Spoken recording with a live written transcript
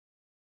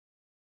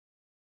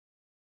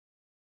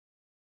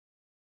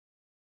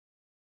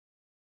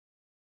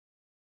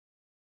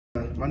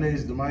My name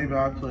is Damani.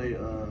 I play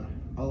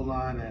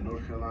O-line at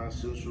North Carolina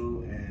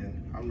Central,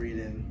 and I'm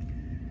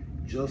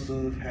reading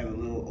Joseph Had a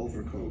Little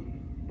Overcoat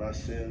by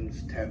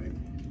Simms Taback.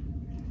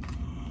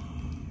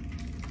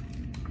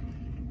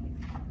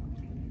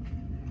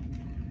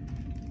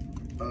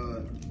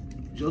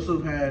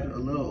 Joseph had a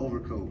little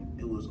overcoat.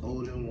 It was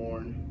old and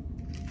worn.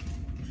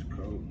 His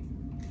coat.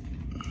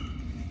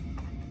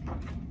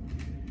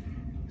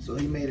 So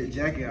he made a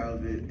jacket out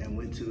of it and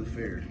went to the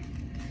fair.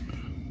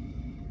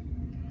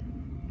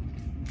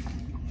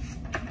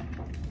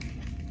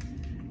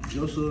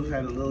 Joseph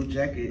had a little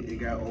jacket. It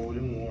got old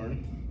and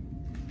worn.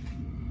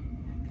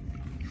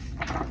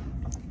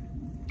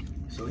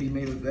 So he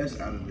made a vest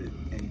out of it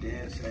and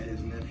danced at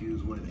his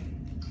nephew's wedding.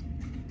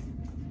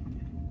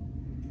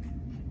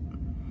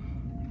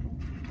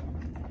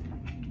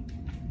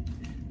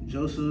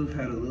 Joseph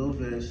had a little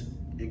vest.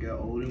 It got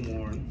old and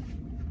worn.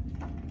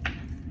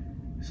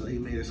 So he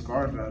made a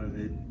scarf out of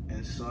it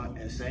and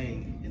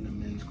sang in the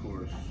men's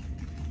chorus.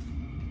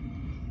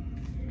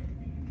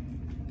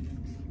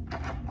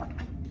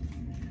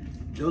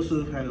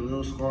 Joseph had a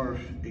little scarf.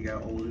 It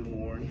got old and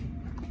worn.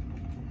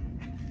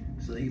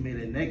 So he made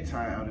a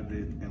necktie out of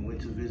it and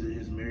went to visit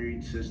his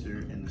married sister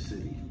in the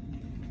city.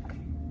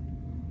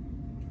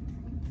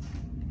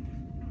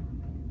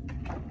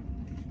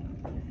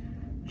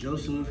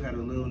 Joseph had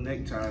a little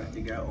necktie.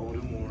 It got old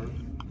and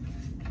worn.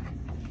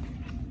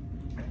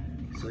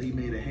 So he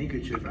made a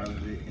handkerchief out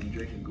of it and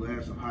drank a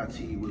glass of hot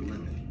tea with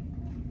lemon.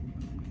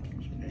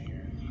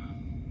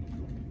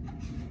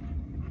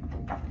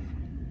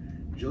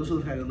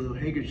 Joseph had a little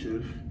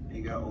handkerchief.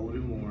 It got old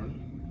and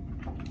worn.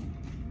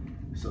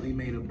 So he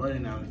made a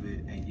button out of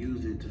it and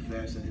used it to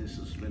fasten his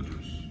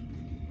suspenders.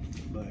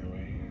 Button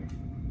right here.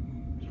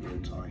 It's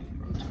real tight,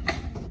 real tight.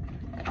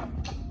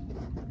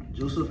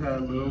 Joseph had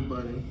a little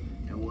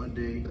button, and one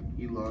day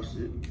he lost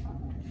it.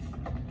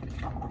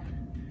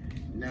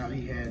 Now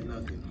he had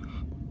nothing.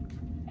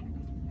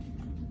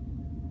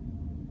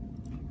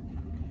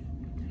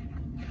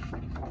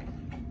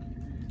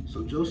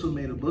 So Joseph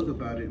made a book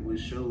about it,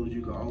 which shows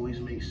you can always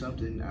make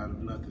something out of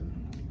nothing.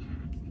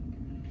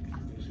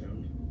 That's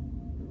him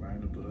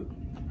writing a book.